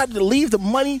decided to leave the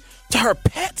money to her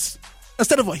pets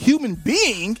instead of a human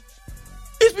being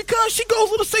is because she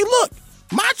goes on to say, look,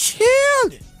 my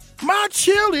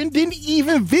children didn't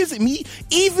even visit me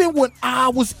even when I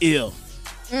was ill.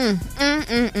 And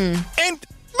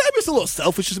maybe it's a little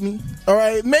selfish of me, all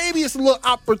right? Maybe it's a little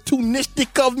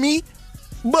opportunistic of me,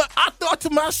 but I thought to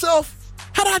myself,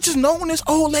 had I just known this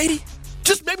old lady,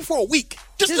 just maybe for a week.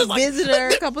 Just visit her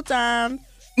a couple times.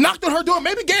 Knocked on her door,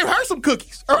 maybe gave her some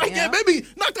cookies. All right, yeah, maybe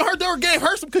knocked on her door, gave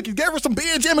her some cookies, gave her some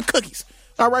Ben Jammin cookies.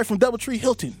 All right, from Doubletree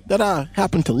Hilton that I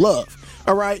happen to love.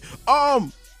 All right,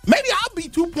 maybe I'll be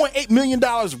 $2.8 million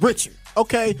richer.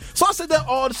 Okay, so I said that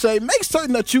all to say, make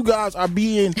certain that you guys are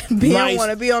being nice.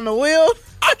 Want to be on the wheel.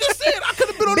 I just said I could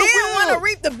have been on the wheel. Want to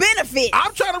reap the benefits.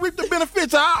 I'm trying to reap the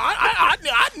benefits.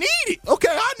 I need it. Okay,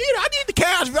 I need the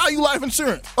cash value life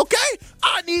insurance. Okay,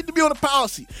 I need to be on the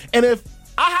policy, and if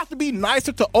I have to be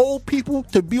nicer to old people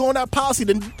to be on that policy,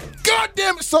 then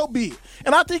goddamn it, so be it.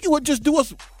 And I think it would just do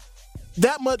us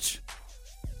that much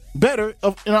better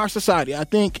in our society. I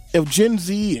think if Gen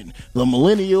Z and the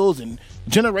millennials and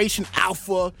Generation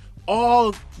Alpha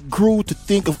all grew to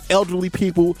think of elderly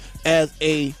people as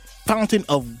a fountain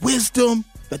of wisdom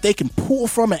that they can pull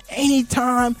from at any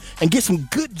time and get some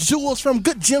good jewels from,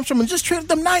 good gems from, and just treat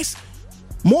them nice,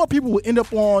 more people will end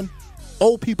up on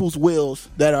old people's wills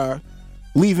that are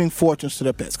leaving fortunes to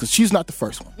their pets, because she's not the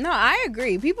first one. No, I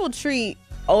agree. People treat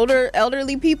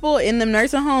elderly people in them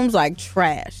nursing homes like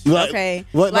trash. Okay,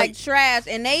 like trash,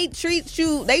 and they treat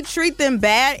them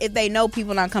bad if they know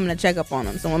people not coming to check up on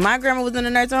them. So when my grandma was in the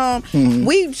nursing home,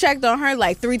 we checked on her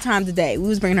like 3 times a day. We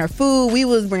was bringing her food, we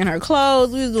was bringing her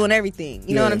clothes, we was doing everything.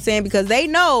 You know what I'm saying? Because they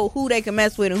know who they can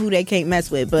mess with and who they can't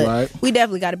mess with. But we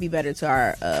definitely got to be better to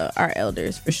our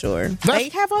elders for sure. They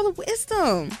have all the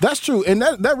wisdom. That's true, and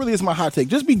that really is my hot take.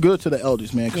 Just be good to the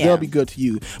elders, man, because they'll be good to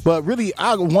you. But really,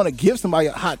 I want to give somebody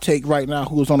a hot take right now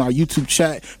who is on our YouTube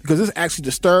chat, because this actually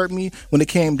disturbed me when it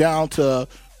came down to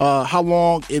how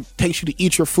long it takes you to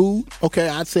eat your food. Okay,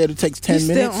 I said it takes 10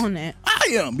 minutes. Still on that? I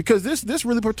am, because this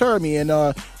really perturbed me. And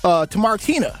to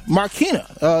Martina,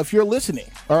 if you're listening,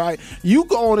 all right, you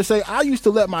go on and say, I used to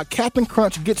let my Captain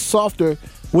Crunch get softer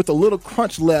with a little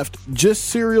crunch left, just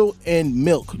cereal and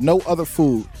milk, no other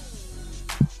food.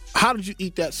 How did you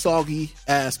eat that soggy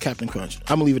ass Captain Crunch?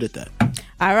 I'm gonna leave it at that.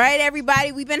 All right,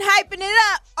 everybody, we've been hyping it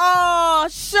up all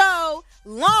show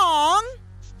long.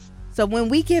 So when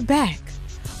we get back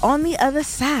on the other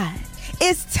side,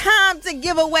 it's time to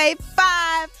give away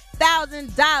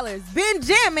 $5,000. Ben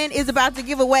Jammin is about to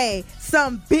give away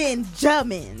some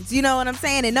Benjamins. You know what I'm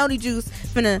saying? And Noni Juice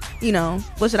finna,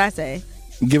 what should I say?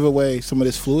 Give away some of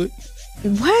this fluid?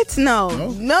 What? No.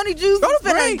 Noni Juice is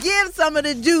finna give some of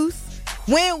the juice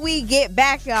when we get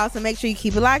back, y'all. So make sure you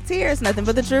keep it locked here. It's Nothing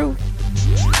But the Truth.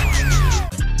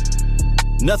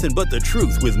 Nothing But the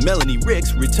Truth with Melanie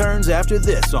Ricks returns after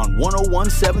this on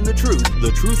 1017 The Truth, The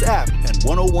Truth app, and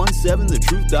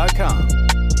 1017thetruth.com.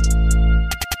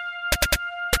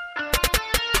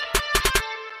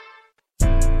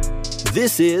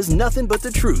 This is Nothing But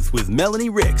the Truth with Melanie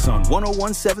Ricks on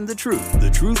 1017 The Truth, The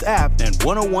Truth app, and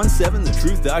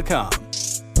 1017thetruth.com.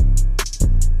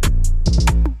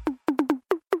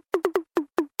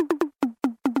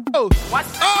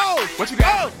 What you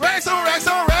got? Oh, racks on racks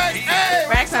on racks. Hey.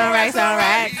 Racks on racks on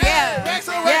racks. Yeah. Racks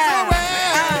on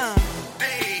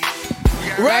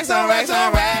racks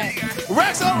on racks. Racks on racks on racks.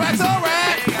 Racks on racks on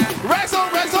racks. Racks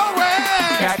on racks on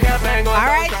racks. All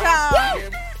right, y'all.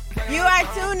 You are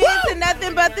tuned in to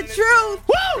Nothing But the Truth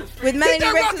with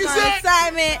Melanie Ricks on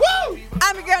assignment.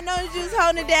 I'm your girl Noni Juice,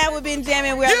 holding it down with Ben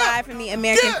Jammin. We're live from the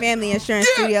American Family Insurance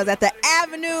Studios at the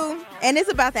Avenue, and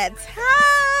it's about that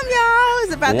time, y'all.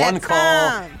 It's about One that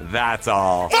time. call, that's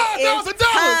all. It's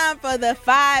time for the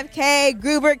 5K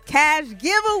Gruber Cash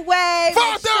giveaway.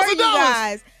 Make sure you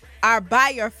guys are by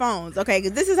your phones, okay?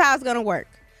 Because this is how it's gonna work.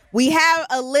 We have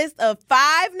a list of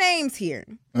 5 names here,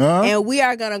 and we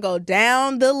are going to go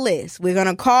down the list. We're going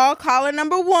to call caller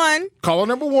number 1. Caller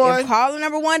number 1. If caller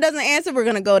number 1 doesn't answer, we're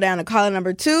going to go down to caller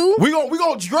number 2. We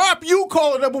gonna drop you,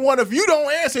 caller number 1, if you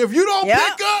don't answer. If you don't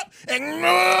pick up, and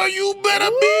you better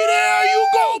be there. You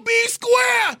gonna be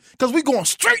square. Because we going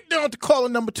straight down to caller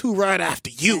number 2 right after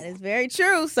you. That is very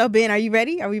true. So, Ben, are you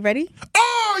ready? Are we ready?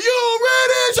 Are you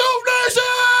ready, Truth Nation?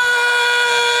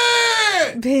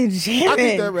 Ben Jammin. I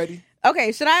think they're ready.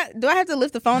 Okay, do I have to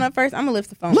lift the phone up first? I'm going to lift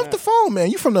the phone up. Lift the phone, man.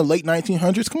 You from the late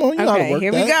 1900s. Come on, you know how to work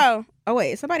here that. we go. Oh,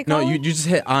 wait, somebody calling? No, you just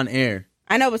hit on air.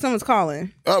 I know, but someone's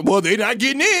calling. Well, they're not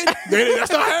getting in.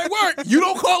 That's not how it works. You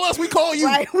don't call us, we call you.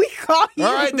 Right, we call you.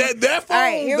 All right, that phone. All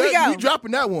right, here we go. We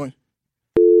dropping that one.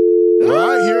 All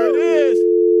right, here it is.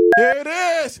 Here it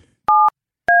is.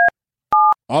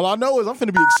 All I know is I'm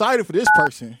finna be excited for this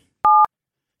person.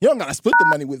 You don't gotta split the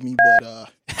money with me, but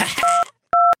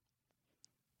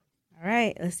All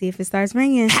right, let's see if it starts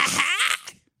ringing.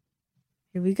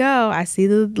 Here we go. I see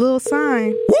the little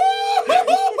sign.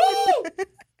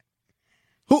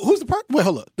 Who's the person? Wait,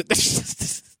 hold up. What's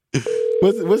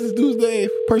this dude's name?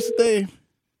 Person's name?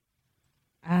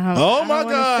 Oh my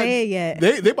God! Say it yet.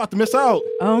 They about to miss out.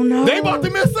 Oh no! They about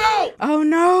to miss out. Oh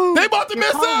no! They about to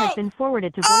miss call out. has been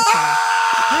forwarded to voicemail.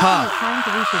 The person you're trying to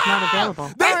reach is not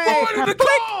available. They forwarded the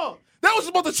call. That was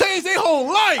supposed to change their whole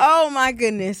life. Oh my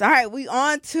goodness! All right, we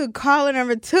on to caller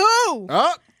number 2. Ooh,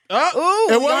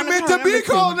 it wasn't meant to be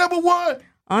caller number 1.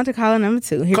 On to caller number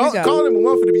 2. Here we go. Caller number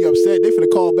 1 finna be upset. They finna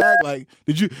call back like,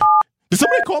 did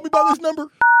somebody call me by this number?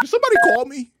 Did somebody call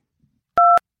me?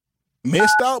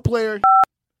 Missed out, player.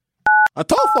 I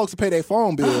told folks to pay their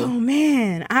phone bill. Oh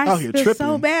man, I feel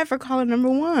so bad for caller number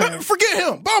 1. Forget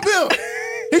him. Bump him.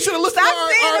 He should have listened to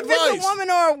our advice. If it's a woman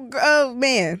or a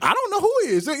man. I don't know who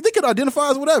he is. They could identify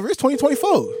as whatever. It's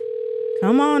 2024.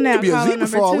 Come on now, could be a caller zebra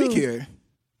number for all 2. we care.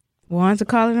 We're on to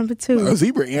caller number 2. A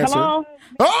zebra answer. Hello?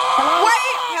 Oh!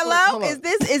 Wait, hello? Is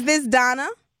this Donna?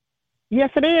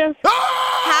 Yes, it is. Oh!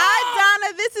 Hi,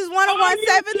 Donna. This is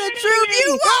 1017 The Truth.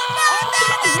 You Oh,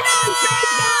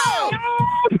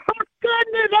 my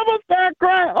goodness. I was start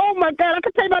crying. Oh, my God. I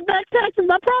could pay my back taxes,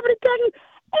 my property taxes.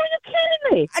 Oh, you're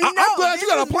kidding me. No, I'm glad you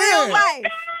got a plan. Real life.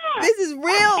 This is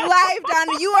real life,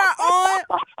 Donna. You are on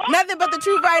Nothing But the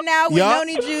Truth right now with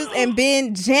Noni Juice and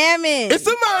Ben Jammin. It's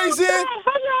amazing.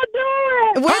 How y'all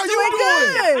doing? We're doing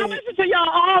good. I listen to y'all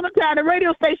all the time. The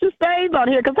radio station stays on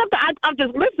here because sometimes I'm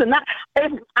just listening.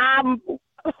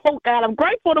 Oh God, I'm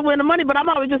grateful to win the money, but I'm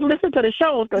always just listening to the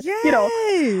shows because you know.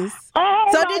 Oh,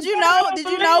 so did you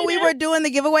know we were doing the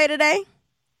giveaway today?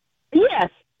 Yes.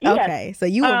 Okay, so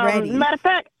you were ready. Matter of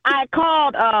fact, I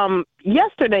called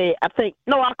yesterday, I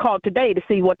called today to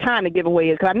see what time the giveaway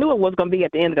is because I knew it was going to be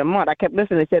at the end of the month. I kept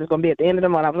listening. They said it's going to be at the end of the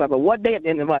month. I was like, well, what day at the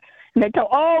end of the month? And they told,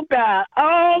 oh, God.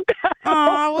 Oh,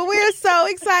 well, we're so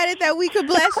excited that we could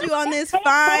bless you on this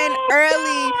fine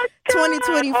early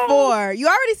 2024. You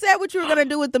already said what you were going to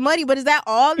do with the money, but is that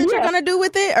all that you're going to do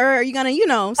with it? Or are you going to,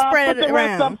 spread it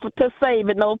around? Put the rest up to save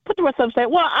it. No, put the rest up to save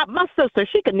it. Well, my sister,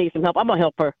 she could need some help. I'm going to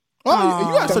help her. Oh, you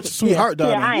got such a sweetheart,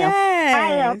 Donna.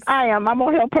 Yeah, I am. I'm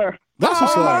going to help her. That's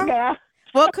what's up. God.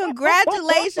 Well,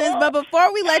 congratulations. But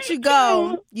before we let you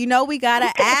go, we got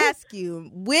to ask you,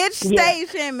 which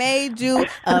station made you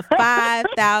a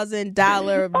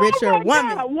 $5,000 richer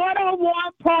woman?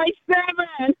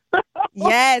 101.7.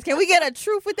 Yes. Can we get a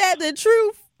truth with that? The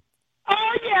truth?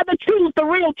 Oh, yeah, the truth, the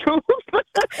real truth.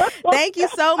 Thank you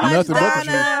so much,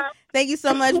 Donna. Thank you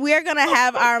so much. We are going to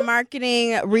have our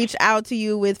marketing reach out to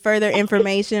you with further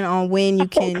information on when you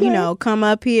can, come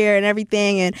up here and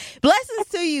everything. And blessings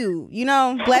to you,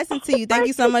 blessings to you. Thank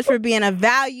you so much for being a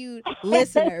valued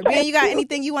listener. Ben, you got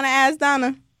anything you want to ask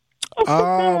Donna?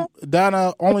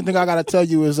 Donna, only thing I got to tell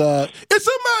you is it's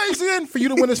amazing for you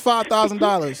to win this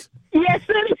 $5,000. Yes,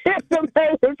 it is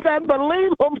amazing. It's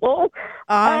unbelievable.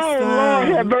 Awesome. Oh, Lord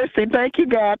have mercy. Thank you,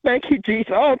 God. Thank you,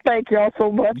 Jesus. Oh, thank you all so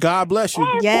much. God bless you.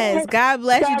 Yes, God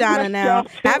bless you, Donna, now.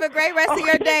 Have a great rest of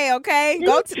your day, okay?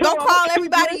 Go call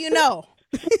everybody you know.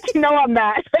 No, I'm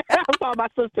not. I'll call my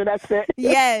sister. That's it.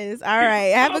 Yes. All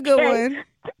right. Have a good one.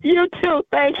 You too.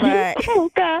 Thank you. Bye. Oh,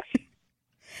 God.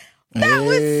 That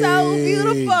was so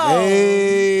beautiful.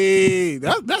 Hey,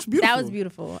 that's beautiful. That was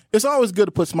beautiful. It's always good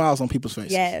to put smiles on people's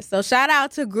faces. Yeah. So shout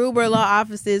out to Gruber Law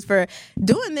Offices for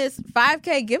doing this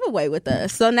 5K giveaway with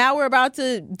us. So now we're about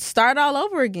to start all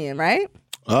over again, right?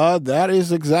 That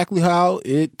is exactly how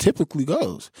it typically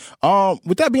goes.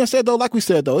 With that being said, though, like we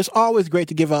said, though, it's always great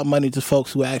to give out money to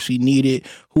folks who actually need it,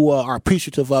 who are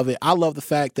appreciative of it. I love the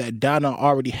fact that Donna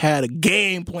already had a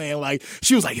game plan. Like,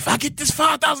 she was like, if I get this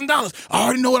 $5,000, I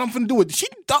already know what I'm going to do with it. She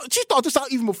thought this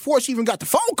out even before she even got the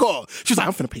phone call. She was like,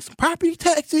 I'm going to pay some property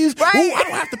taxes. Right. Ooh, I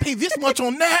don't have to pay this much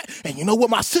on that. And you know what?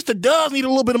 My sister does need a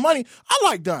little bit of money. I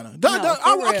like Donna.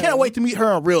 I can't wait to meet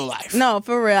her in real life. No,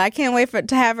 for real. I can't wait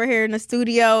to have her here in the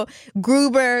studio.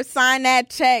 Gruber, sign that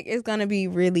check. It's going to be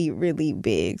really, really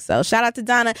big. So shout out to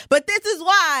Donna. But this is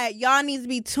why y'all need to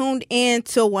be tuned in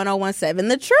to 1017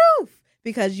 The Truth,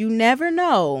 because you never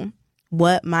know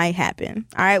what might happen.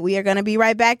 All right, we are going to be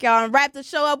right back, y'all, and wrap the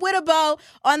show up with a bow.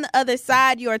 On the other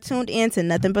side, you are tuned in to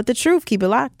Nothing But the Truth. Keep it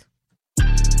locked.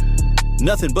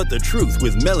 Nothing But the Truth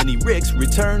with Melanie Ricks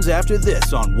returns after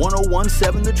this on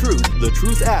 1017 The Truth, The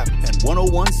Truth app, and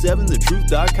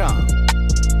 1017thetruth.com.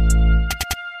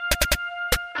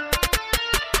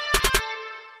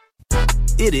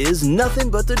 It is Nothing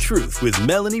But the Truth with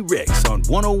Melanie Ricks on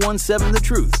 1017 The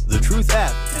Truth, The Truth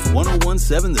app, and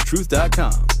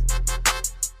 1017thetruth.com.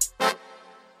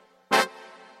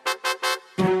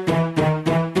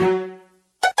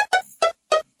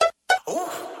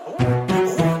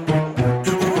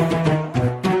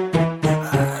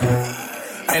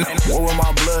 War with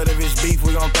my blood, if it's beef,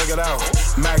 we gon' thug it out.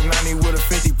 Mac 90 with a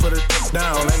 50, put it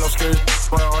down. Ain't no scared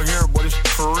around here, but it's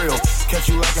for real. Catch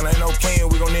you lacking, ain't no playing,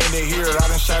 we gon' end it here. I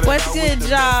done shot it. What's good,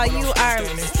 y'all? You are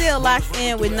still locked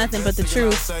in with Nothing But the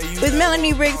Truth with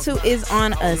Melanie Ricks, who is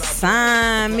on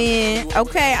assignment.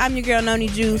 Okay, I'm your girl, Noni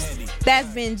Juice. That's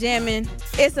been Jammin.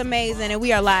 It's amazing, and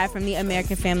we are live from the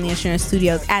American Family Insurance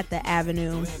Studios at the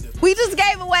Avenue. We just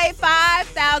gave away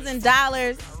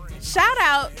 $5,000. Shout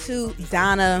out to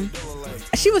Donna.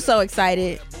 She was so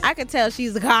excited. I could tell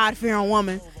she's a God-fearing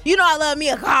woman. You know I love me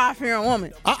a God-fearing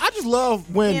woman. I just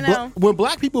love when when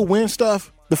black people win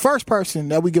stuff, the first person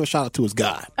that we give a shout out to is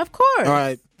God. Of course. All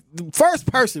right. The first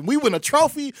person. We win a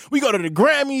trophy. We go to the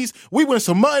Grammys. We win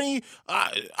some money.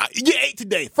 You ate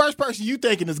today. First person you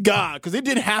thinking is God, because it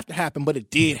didn't have to happen, but it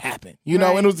did happen. You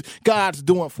know, and it was God's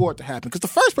doing for it to happen. Because the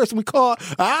first person we called,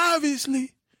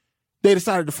 obviously, they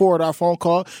decided to forward our phone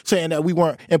call saying that we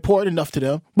weren't important enough to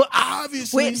them. But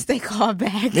obviously. Which they called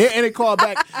back. Yeah, and they called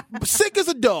back. Sick as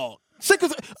a dog. Sick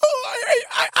as a... Oh,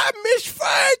 I missed $5,000.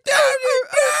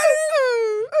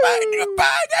 Y'all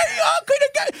could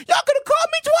have called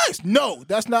me twice. No,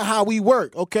 that's not how we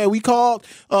work. Okay, we called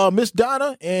Miss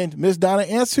Donna, and Miss Donna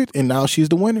answered, and now she's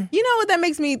the winner. You know what that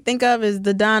makes me think of is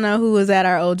the Donna who was at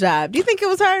our old job. Do you think it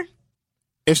was her?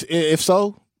 If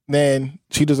so, then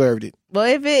she deserved it. Well,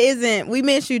 if it isn't, we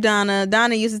miss you, Donna.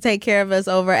 Donna used to take care of us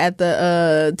over at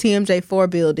the TMJ4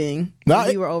 building.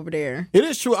 We were over there. It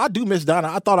is true. I do miss Donna.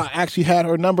 I thought I actually had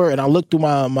her number, and I looked through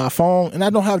my phone, and I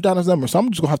don't have Donna's number, so I'm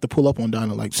just going to have to pull up on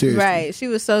Donna, like, seriously. Right. She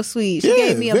was so sweet. She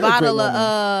gave me a bottle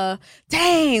of,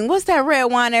 dang, what's that red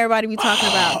wine everybody be talking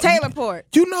about? Taylor Port.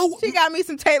 You know. She got me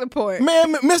some Taylor Port.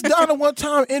 Man, Miss Donna one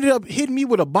time ended up hitting me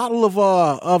with a bottle of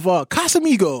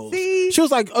Casamigos. See? She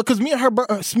was like, because me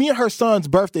and her son's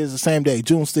birthday is the same day,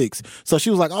 June 6th. So she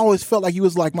was like, I always felt like you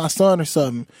was like my son or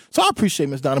something. So I appreciate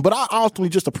Miss Donna, but I ultimately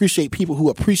just appreciate people who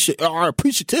are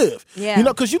appreciative. Yeah. You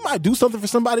know, because you might do something for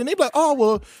somebody and they be like, oh,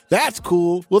 well, that's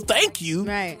cool. Well, thank you.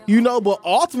 Right. You know, but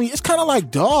ultimately, it's kind of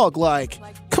like, dog, like,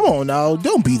 come on now,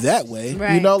 don't be that way.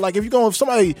 Right. You know, like if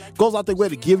somebody goes out their way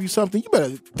to give you something, you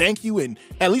better thank you and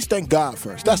at least thank God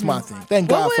first. That's my thing. Thank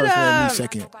God first and me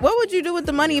second. What would you do with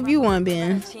the money if you won,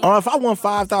 Ben? If I won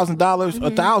 $5,000,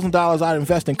 $1,000 I'd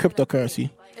invest in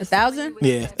cryptocurrency. 1,000?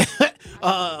 Yeah.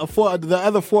 For the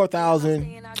other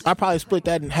 4,000, I probably split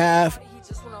that in half,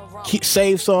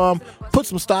 save some, put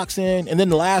some stocks in, and then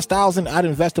the last 1,000 I'd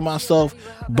invest in myself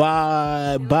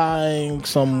by buying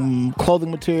some clothing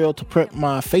material to print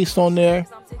my face on there.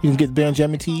 You can get Ben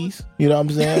Jammin tees. You know what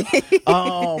I'm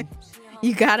saying?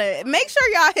 You gotta make sure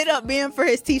y'all hit up Ben for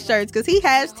his t-shirts, because he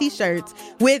has t-shirts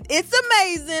with "It's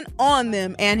Amazing" on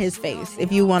them and his face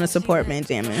if you want to support Ben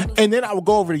Jammin. And then I would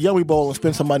go over to Yummy Bowl and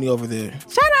spend some money over there.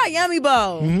 Shout out Yummy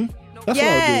Bowl. Mm-hmm. That's what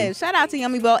I'll do. Shout out to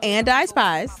Yummy Bowl and Dice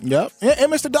Pies. Yep.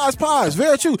 And Mr. Dice Pies.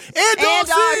 Very true. And Dog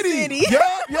City.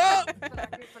 Yep.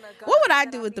 What would I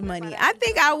do with the money? I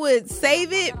think I would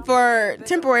save it for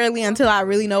temporarily until I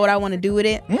really know what I want to do with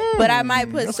it. But I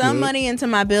might put some money into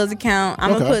my bills account. I'm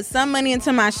going to put some money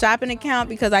into my shopping account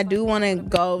because I do want to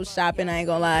go shopping, I ain't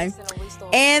going to lie.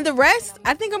 And the rest,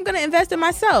 I think I'm going to invest in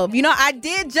myself. You know, I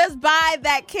did just buy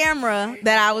that camera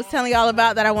that I was telling y'all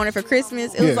about that I wanted for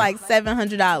Christmas. It was like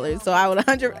 $700. So I would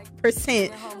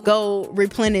 100% go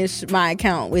replenish my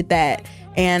account with that.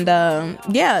 And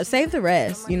save the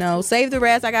rest. You know, save the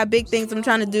rest. I got big things I'm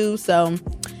trying to do. So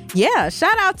yeah,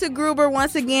 shout out to Gruber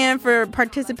once again for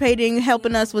participating,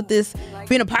 helping us with this,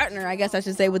 being a partner, I guess I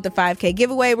should say, with the 5K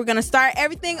giveaway. We're gonna start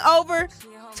everything over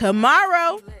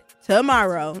tomorrow.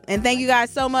 And thank you guys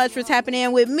so much for tapping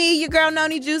in with me, your girl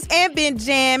Noni Juice, and Ben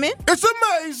Jammin. It's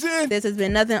amazing. This has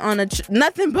been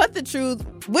nothing but the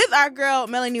truth with our girl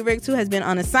Melanie Ricks, who has been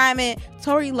on assignment.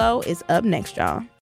 Tori Lowe is up next, y'all.